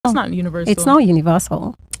It's not universal. It's not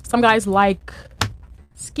universal. Some guys like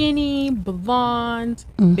skinny, blonde,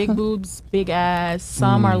 big boobs, big ass.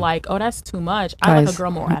 Some are like, oh, that's too much. I like a girl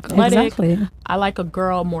more athletic. Exactly. I like a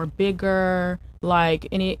girl more bigger. Like,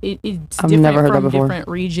 and it's I've different never heard that from before. different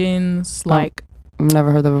regions. Like, I've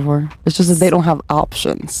never heard that before. It's just that they don't have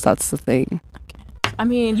options. That's the thing. I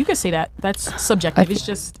mean, you could say that. That's subjective. It's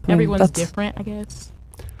just everyone's different, I guess.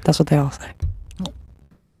 That's what they all say.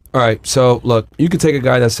 All right, so look, you could take a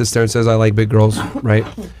guy that sits there and says, I like big girls, right?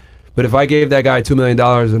 But if I gave that guy $2 million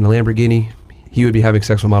and a Lamborghini, he would be having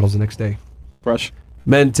sex with models the next day. Fresh.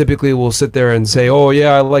 Men typically will sit there and say, oh,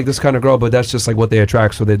 yeah, I like this kind of girl, but that's just like what they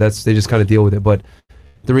attract, so they just kind of deal with it. But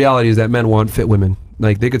the reality is that men want fit women.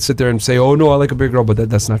 Like, they could sit there and say, oh, no, I like a big girl, but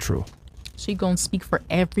that's not true. She gonna speak for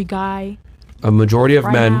every guy. A majority of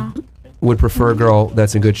men now would prefer a girl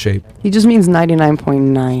that's in good shape. He just means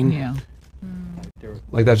 99.9. Yeah.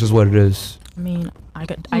 Like, that's just what it is. I mean, I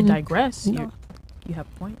digress. You have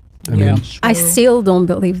a point. I mean, I still don't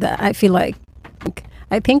believe that. I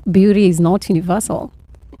think beauty is not universal.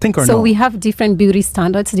 Think or So no? we have different beauty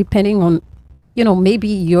standards depending on, maybe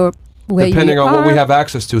your where depending you on what we are. have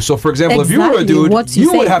access to. So, for example, if you were a Exactly, dude, what you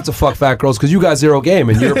you would say. have to fuck fat girls because you got zero game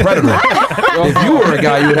and you're a predator. If you were a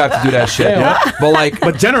guy, you would have to do that shit.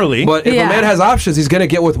 But generally, if a man has options, he's gonna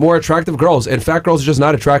get with more attractive girls, and fat girls are just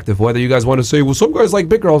not attractive. Whether you guys want to say, well, some guys like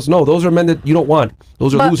big girls, no, those are men that you don't want.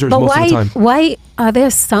 Those are losers most of the time. Why are there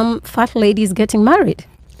some fat ladies getting married?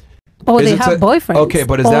 Or they have boyfriends? Okay,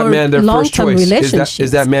 but is that man their first choice?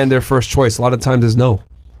 Is that man their first choice? A lot of times is no.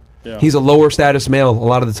 Yeah. He's a lower status male a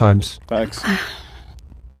lot of the times. Facts.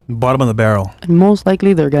 Bottom of the barrel. And most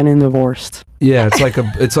likely they're getting divorced. Yeah, it's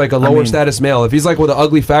like a lower status male. If he's like with an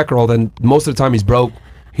ugly fat girl, then most of the time he's broke.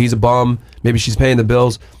 He's a bum. Maybe she's paying the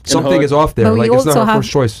bills. Something is off there. But Like, we it's not also her have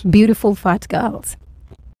first choice. beautiful fat girls.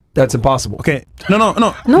 That's impossible. Okay. No.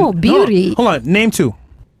 No, beauty. No. Hold on. Name two.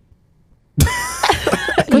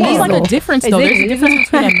 There's like a difference though. There's a difference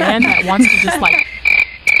between a man that wants to just like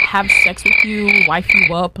have sex with you, wife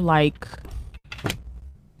you up, like,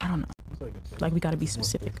 I don't know. Like, we gotta be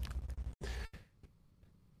specific.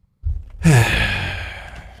 Back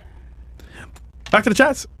to the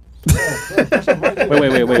chats.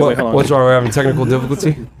 wait. Hold on. What's wrong? We're having technical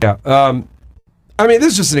difficulty? Yeah. I mean,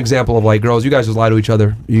 this is just an example of like girls. You guys just lie to each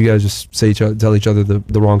other. You guys just tell each other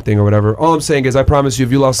the wrong thing or whatever. All I'm saying is, I promise you,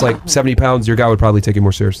 if you lost like 70 pounds, your guy would probably take you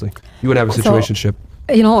more seriously. You wouldn't have a situationship.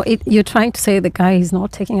 You're trying to say the guy is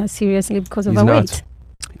not taking us seriously because of He's our not. weight.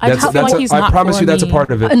 I promise you, that's a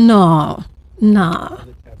part of it. No.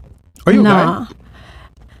 Are you a guy?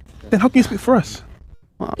 Then how can you speak for us?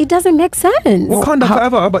 It doesn't make sense. Well, conduct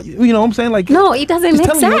forever, but you know what I'm saying? Like, no, it doesn't make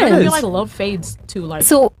sense. I feel like love fades too. Like,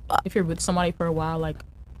 so if you're with somebody for a while, like,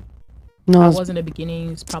 no, I was in the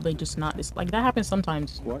beginning, it's probably just not this. Like, that happens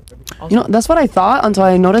sometimes. Also. That's what I thought until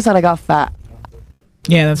I noticed that I got fat.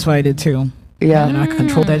 Yeah, that's what I did too. Yeah, and I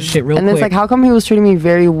controlled that shit real quick. And it's like, how come he was treating me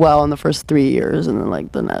very well in the first 3 years, and then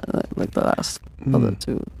like the last other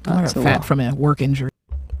two? I got fat from a work injury.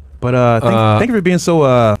 But thank you for being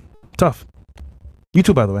so tough. You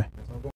too, by the way.